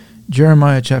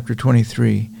Jeremiah chapter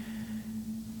 23.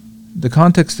 The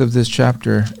context of this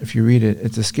chapter, if you read it,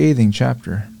 it's a scathing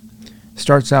chapter.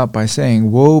 Starts out by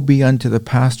saying, "Woe be unto the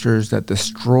pastors that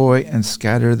destroy and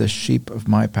scatter the sheep of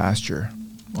my pasture."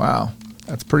 Wow,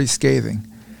 that's pretty scathing.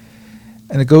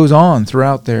 And it goes on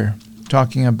throughout there,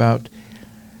 talking about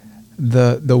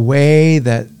the way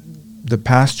that the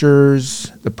pastors,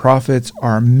 the prophets,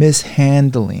 are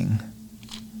mishandling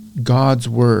God's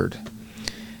word.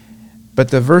 But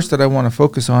the verse that I want to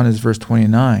focus on is verse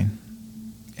 29.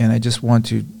 And I just want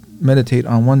to meditate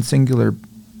on one singular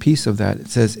piece of that. It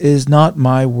says, "Is not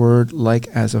my word like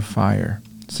as a fire,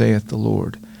 saith the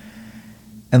Lord,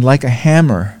 and like a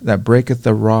hammer that breaketh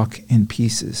the rock in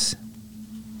pieces?"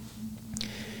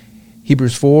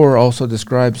 Hebrews 4 also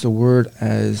describes the word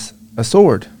as a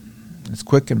sword. It's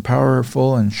quick and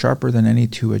powerful and sharper than any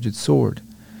two-edged sword.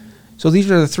 So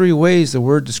these are the three ways the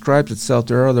word describes itself.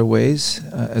 There are other ways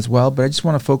as well, but I just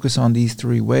want to focus on these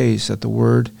three ways that the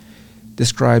word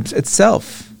describes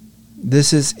itself.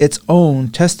 This is its own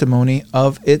testimony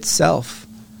of itself.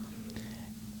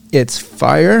 It's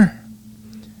fire,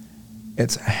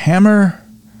 it's a hammer,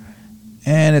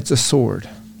 and it's a sword.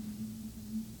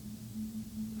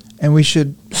 And we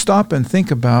should stop and think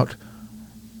about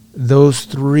those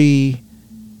three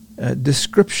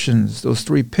descriptions, those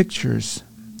three pictures,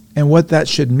 and what that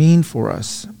should mean for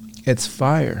us. It's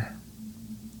fire.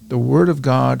 The Word of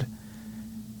God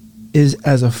is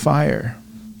as a fire.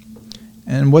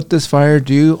 And what does fire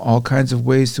do? All kinds of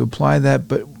ways to apply that,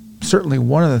 but certainly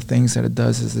one of the things that it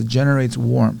does is it generates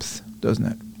warmth, doesn't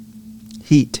it?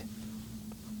 Heat.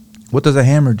 What does a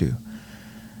hammer do?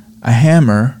 A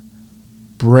hammer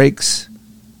breaks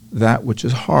that which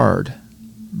is hard,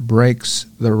 breaks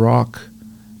the rock.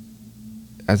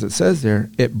 As it says there,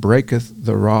 it breaketh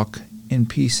the rock in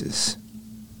pieces.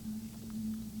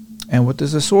 And what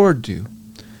does a sword do?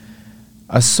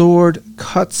 A sword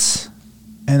cuts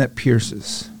and it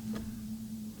pierces.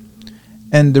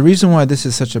 And the reason why this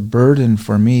is such a burden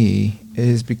for me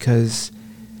is because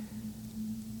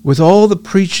with all the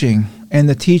preaching and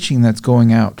the teaching that's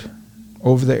going out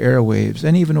over the airwaves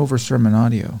and even over sermon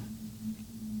audio,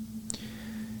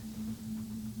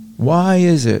 why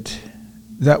is it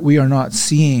that we are not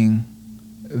seeing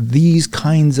these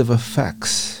kinds of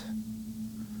effects,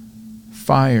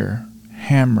 fire,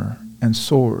 hammer, and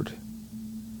sword,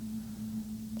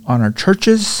 on our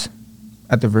churches,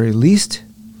 at the very least,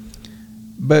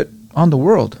 but on the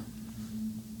world?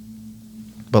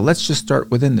 But let's just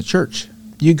start within the church.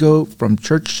 You go from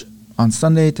church on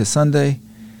Sunday to Sunday,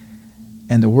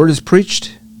 and the word is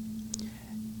preached,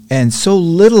 and so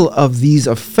little of these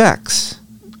effects.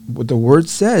 What the word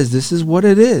says, this is what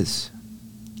it is.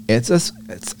 It's as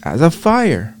a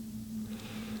fire.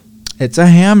 It's a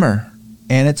hammer,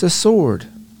 and it's a sword.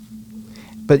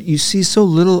 But you see so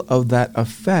little of that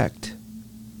effect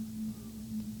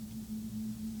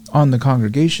on the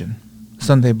congregation,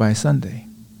 Sunday by Sunday.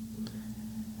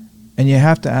 And you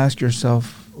have to ask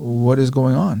yourself, what is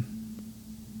going on?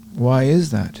 Why is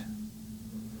that?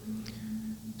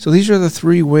 So these are the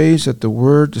three ways that the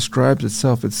word describes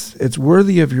itself. It's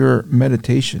worthy of your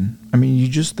meditation. I mean, you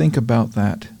just think about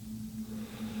that.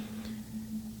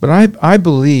 But I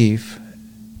believe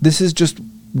this is just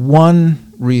one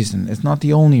reason. It's not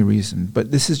the only reason,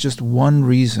 but this is just one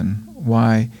reason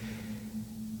why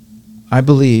I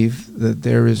believe that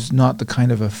there is not the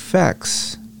kind of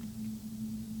effects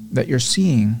that you're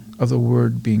seeing of the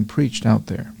word being preached out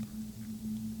there.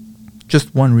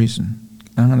 Just one reason.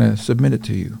 I'm going to submit it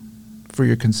to you for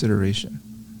your consideration.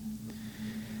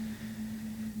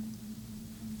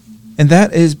 And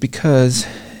that is because,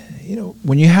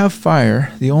 when you have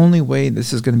fire, the only way,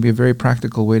 this is going to be a very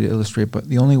practical way to illustrate, but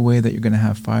the only way that you're going to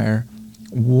have fire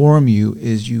warm you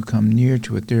is you come near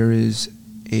to it. There is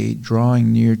a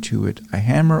drawing near to it. A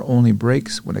hammer only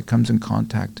breaks when it comes in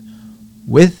contact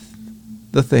with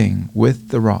the thing, with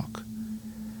the rock.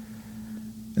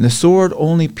 And the sword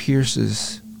only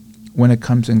pierces when it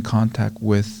comes in contact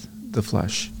with the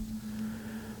flesh.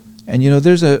 And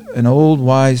there's an old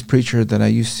wise preacher that I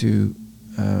used to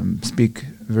speak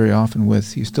very often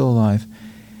with. He's still alive.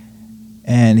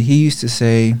 And he used to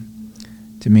say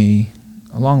to me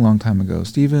a long, long time ago,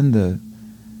 "Stephen,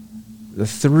 the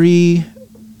three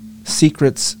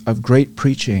secrets of great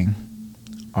preaching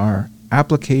are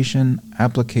application,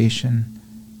 application,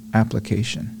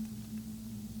 application."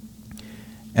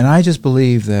 And I just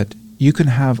believe that you can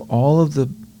have all of the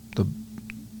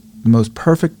most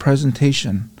perfect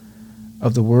presentation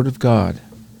of the Word of God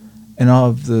and all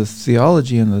of the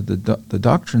theology and the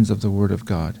doctrines of the Word of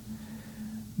God.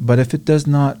 But if it does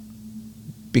not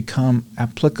become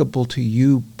applicable to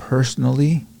you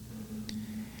personally,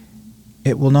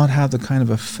 it will not have the kind of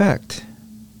effect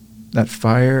that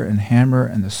fire and hammer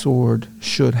and the sword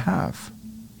should have.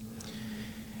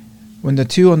 When the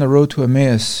two on the road to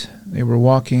Emmaus, they were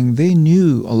walking, they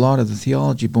knew a lot of the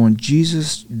theology, but when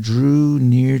Jesus drew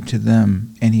near to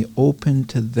them and he opened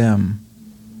to them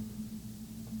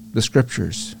the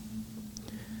scriptures,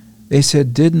 they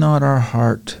said, "Did not our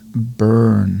heart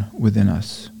burn within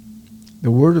us?"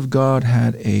 The word of God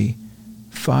had a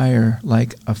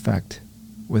fire-like effect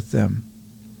with them.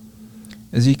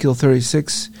 Ezekiel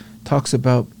 36 talks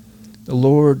about the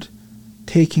Lord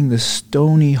taking the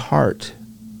stony heart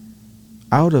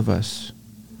out of us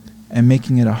and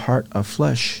making it a heart of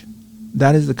flesh.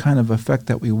 That is the kind of effect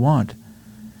that we want.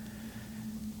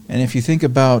 And if you think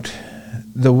about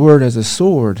the word as a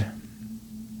sword,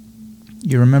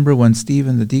 you remember when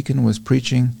Stephen the deacon was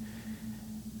preaching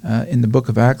in the book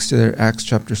of Acts, Acts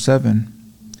chapter 7,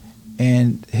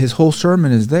 and his whole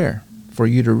sermon is there for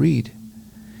you to read.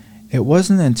 It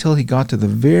wasn't until he got to the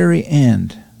very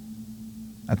end,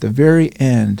 at the very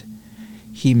end,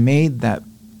 he made that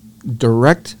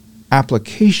direct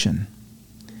application.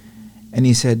 And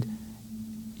he said,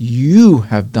 "You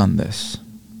have done this.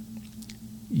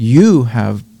 You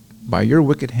have, by your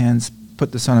wicked hands,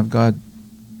 put the Son of God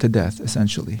to death,"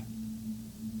 essentially.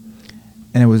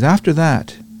 And it was after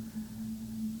that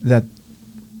that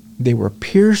they were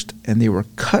pierced and they were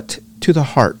cut to the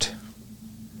heart.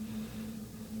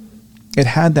 It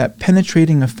had that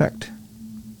penetrating effect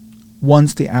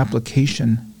once the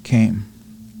application came.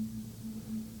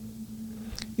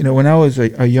 You know, when I was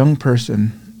a young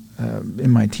person,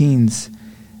 in my teens,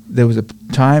 there was a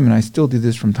time, and I still do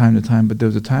this from time to time, but there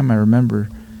was a time I remember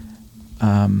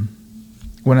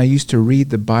when I used to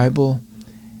read the Bible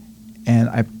and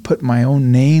I put my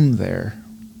own name there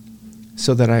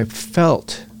so that I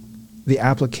felt the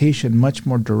application much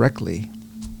more directly.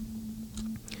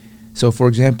 So, for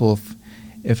example,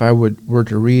 if I were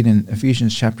to read in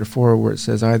Ephesians chapter 4 where it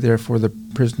says, "I therefore, the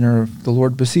prisoner of the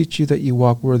Lord, beseech you that you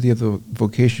walk worthy of the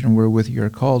vocation wherewith you are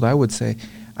called," I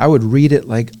would read it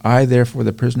like, "I therefore,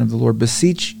 the prisoner of the Lord,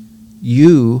 beseech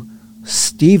you,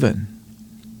 Stephen,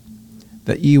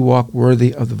 that ye walk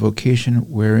worthy of the vocation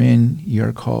wherein ye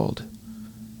are called."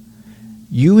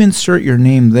 You insert your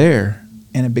name there,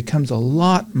 and it becomes a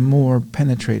lot more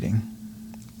penetrating.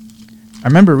 I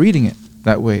remember reading it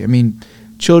that way. I mean,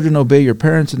 "Children, obey your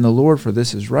parents in the Lord, for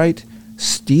this is right."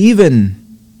 Stephen,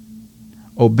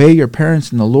 obey your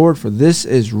parents in the Lord, for this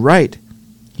is right.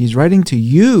 He's writing to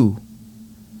you.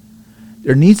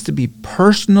 There needs to be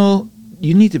personal,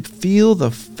 you need to feel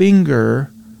the finger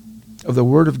of the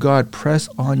Word of God press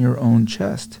on your own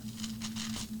chest.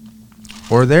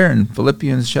 Or there in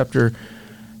Philippians chapter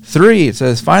 3, it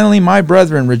says, "Finally, my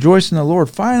brethren, rejoice in the Lord."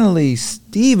 Finally,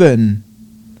 Stephen,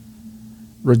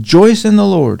 rejoice in the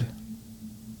Lord.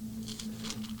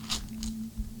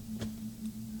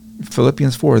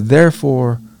 Philippians 4,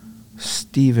 "Therefore,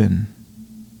 Stephen,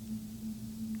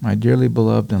 my dearly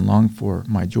beloved and longed for,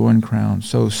 my joy and crown,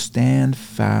 so stand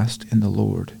fast in the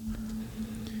Lord."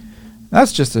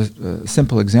 That's just a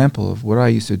simple example of what I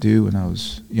used to do when I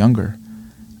was younger.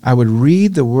 I would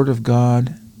read the Word of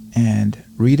God and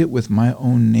read it with my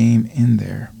own name in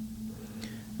there.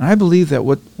 And I believe that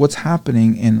what's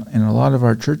happening in a lot of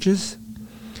our churches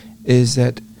is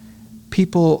that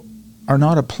people are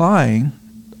not applying,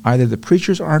 either the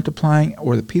preachers aren't applying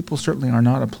or the people certainly are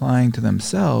not applying to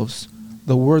themselves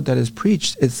the word that is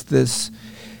preached. It's this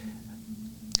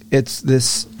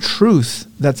truth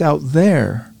that's out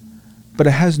there, but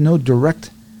it has no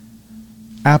direct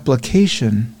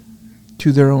application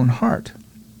to their own heart.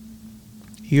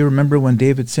 You remember when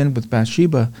David sinned with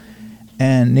Bathsheba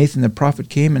and Nathan the prophet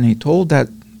came and he told that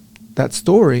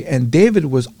story, and David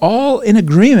was all in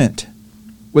agreement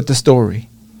with the story.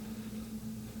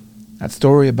 That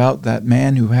story about that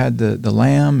man who had the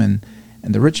lamb and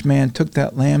the rich man took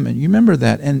that lamb, and you remember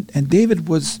that. And David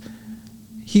was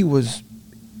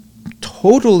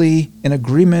totally in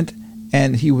agreement,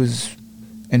 and he was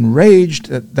enraged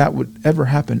that would ever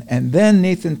happen. And then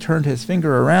Nathan turned his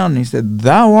finger around and he said,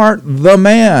 "Thou art the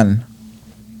man."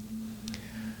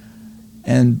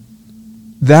 And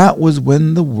that was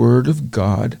when the word of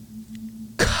God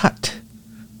cut.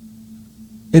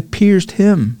 It pierced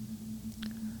him.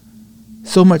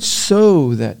 So much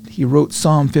so that he wrote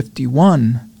Psalm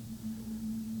 51.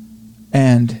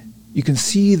 And you can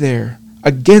see there,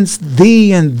 "Against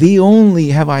thee and thee only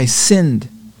have I sinned."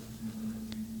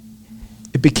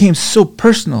 It became so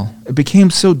personal. It became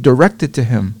so directed to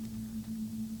him.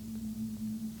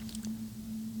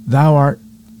 Thou art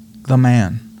the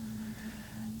man.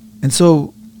 And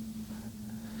so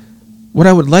what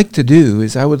I would like to do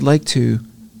is I would like to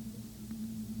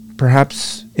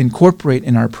perhaps incorporate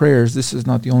in our prayers. This is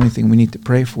not the only thing we need to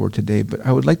pray for today, but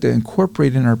I would like to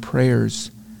incorporate in our prayers.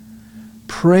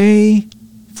 Pray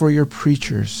for your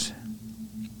preachers,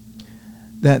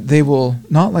 that they will,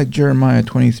 not like Jeremiah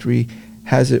 23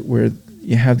 has it, where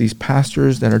you have these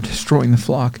pastors that are destroying the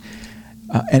flock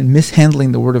and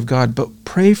mishandling the word of God, but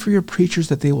pray for your preachers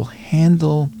that they will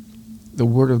handle the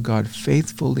word of God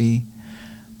faithfully,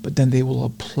 but then they will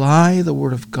apply the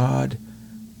word of God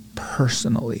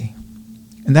personally.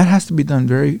 And that has to be done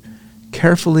very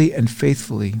carefully and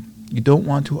faithfully. You don't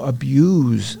want to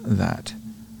abuse that.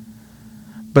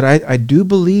 But I do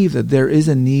believe that there is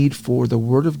a need for the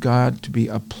word of God to be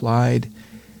applied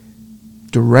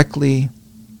directly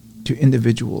to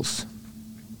individuals.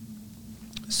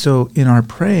 So in our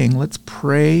praying, let's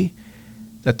pray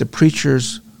that the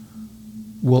preachers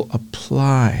will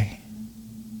apply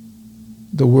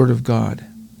the word of God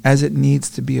as it needs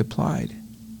to be applied.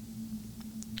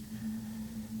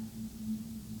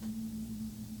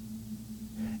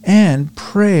 And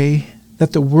pray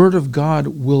that the word of God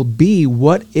will be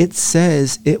what it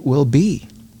says it will be,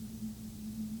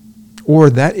 or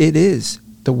that it is.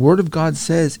 The word of God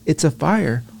says it's a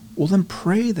fire. Well, then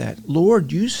pray that,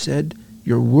 Lord, you said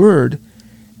your word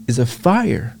is a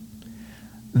fire.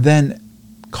 Then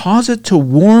cause it to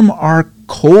warm our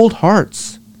cold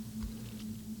hearts.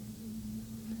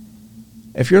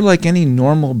 If you're like any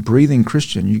normal breathing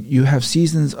Christian, you have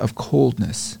seasons of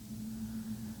coldness.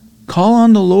 Call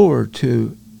on the Lord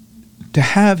to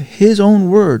have his own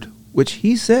word, which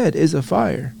he said is a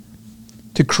fire,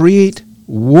 to create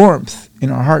warmth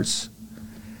in our hearts,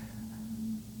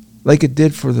 like it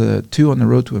did for the two on the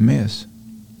road to Emmaus.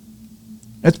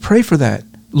 Let's pray for that.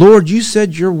 Lord, you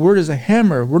said your word is a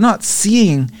hammer. We're not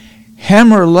seeing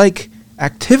hammer-like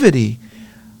activity.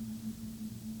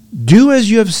 Do as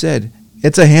you have said.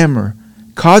 It's a hammer.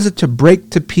 Cause it to break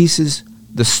to pieces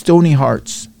the stony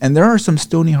hearts. And there are some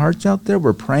stony hearts out there.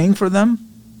 We're praying for them.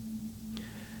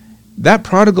 That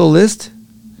prodigal list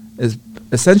is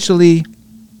essentially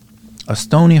a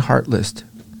stony heart list.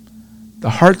 The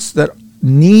hearts that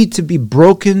need to be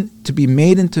broken to be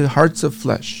made into hearts of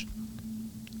flesh.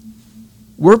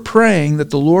 We're praying that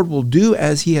the Lord will do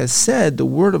as he has said the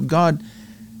word of God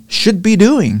should be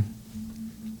doing.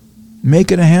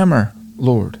 Make it a hammer,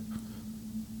 Lord.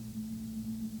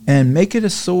 And make it a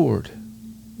sword.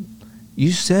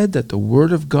 You said that the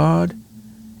word of God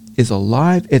is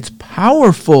alive, it's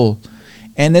powerful,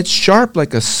 and it's sharp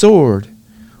like a sword.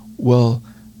 Well,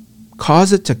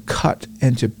 cause it to cut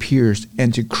and to pierce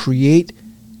and to create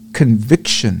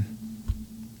conviction.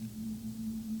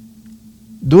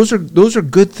 Those are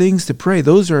good things to pray.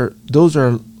 Those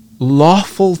are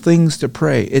lawful things to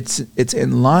pray. It's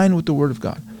in line with the word of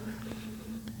God.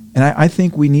 And I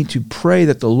think we need to pray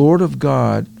that the Lord of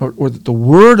God, or that the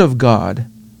word of God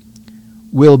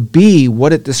will be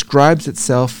what it describes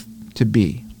itself to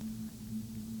be.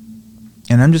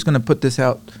 And I'm just going to put this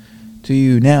out to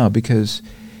you now because,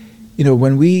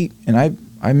 when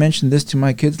I mentioned this to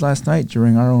my kids last night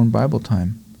during our own Bible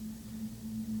time.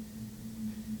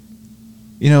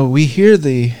 We hear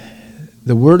the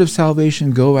word of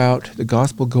salvation go out, the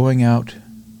gospel going out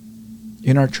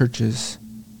in our churches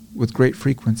with great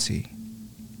frequency,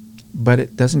 but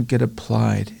it doesn't get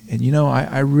applied. And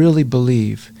I really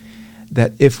believe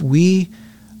that if we,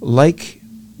 like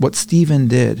what Stephen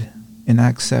did in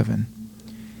Acts 7,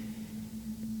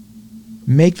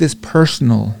 make this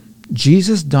personal,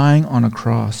 Jesus dying on a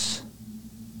cross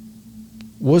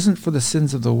wasn't for the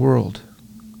sins of the world,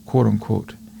 quote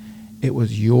unquote. It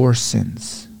was your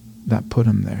sins that put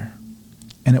him there.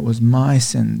 And it was my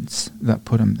sins that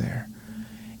put him there.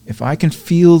 If I can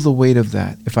feel the weight of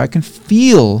that, if I can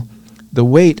feel the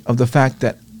weight of the fact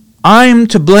that I'm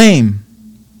to blame,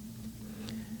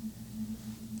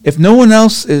 if no one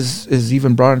else is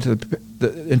even brought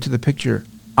into the picture,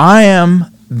 I am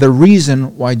the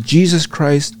reason why Jesus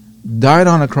Christ died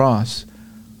on a cross.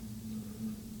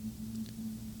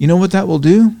 You know what that will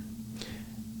do?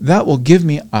 That will give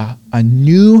me a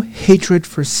new hatred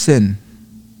for sin,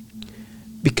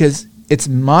 because it's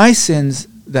my sins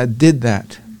that did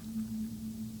that.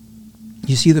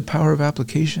 You see the power of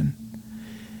application?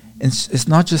 It's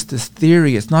not just this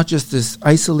theory. It's not just this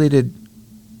isolated,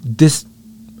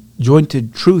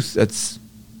 disjointed truth that's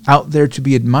out there to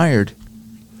be admired.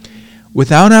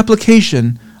 Without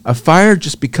application, a fire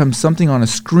just becomes something on a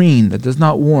screen that does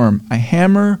not warm. A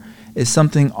hammer is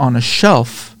something on a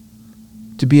shelf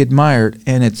to be admired,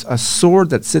 and it's a sword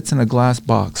that sits in a glass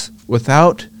box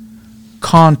without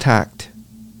contact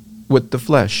with the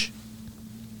flesh.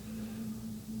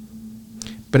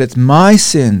 But it's my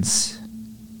sins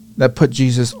that put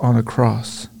Jesus on a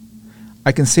cross.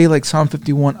 I can say like Psalm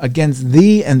 51, against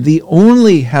thee and thee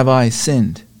only have I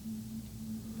sinned.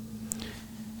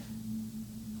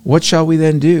 What shall we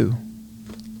then do?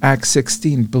 Acts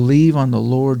 16, believe on the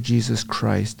Lord Jesus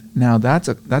Christ. Now that's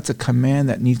a command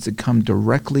that needs to come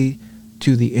directly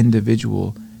to the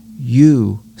individual.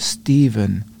 You,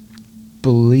 Stephen,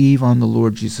 believe on the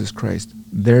Lord Jesus Christ.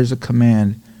 There's a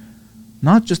command,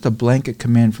 not just a blanket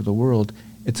command for the world,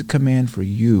 it's a command for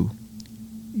you.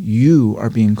 You are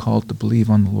being called to believe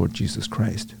on the Lord Jesus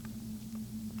Christ.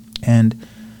 And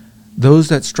those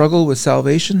that struggle with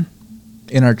salvation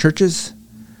in our churches,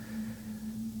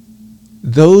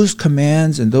 those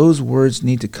commands and those words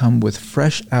need to come with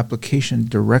fresh application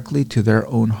directly to their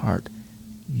own heart.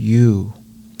 You,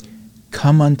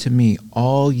 come unto me,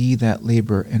 all ye that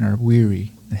labor and are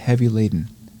weary and heavy laden.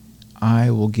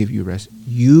 I will give you rest.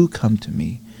 You come to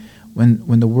me.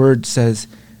 When the word says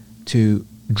to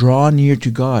draw near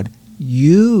to God,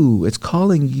 it's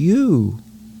calling you.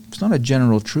 It's not a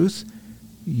general truth.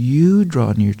 You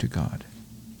draw near to God.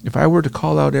 If I were to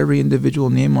call out every individual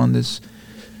name on this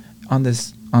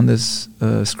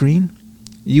screen,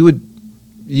 you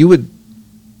would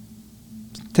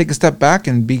take a step back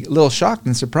and be a little shocked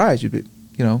and surprised. You'd be,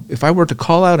 if I were to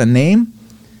call out a name,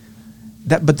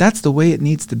 but that's the way it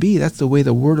needs to be. That's the way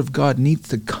the Word of God needs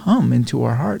to come into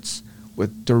our hearts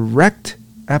with direct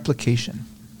application.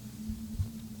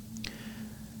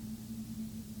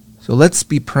 So let's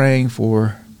be praying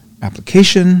for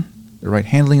application, the right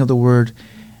handling of the Word,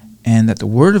 and that the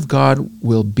Word of God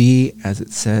will be as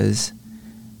it says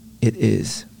it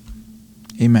is.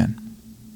 Amen.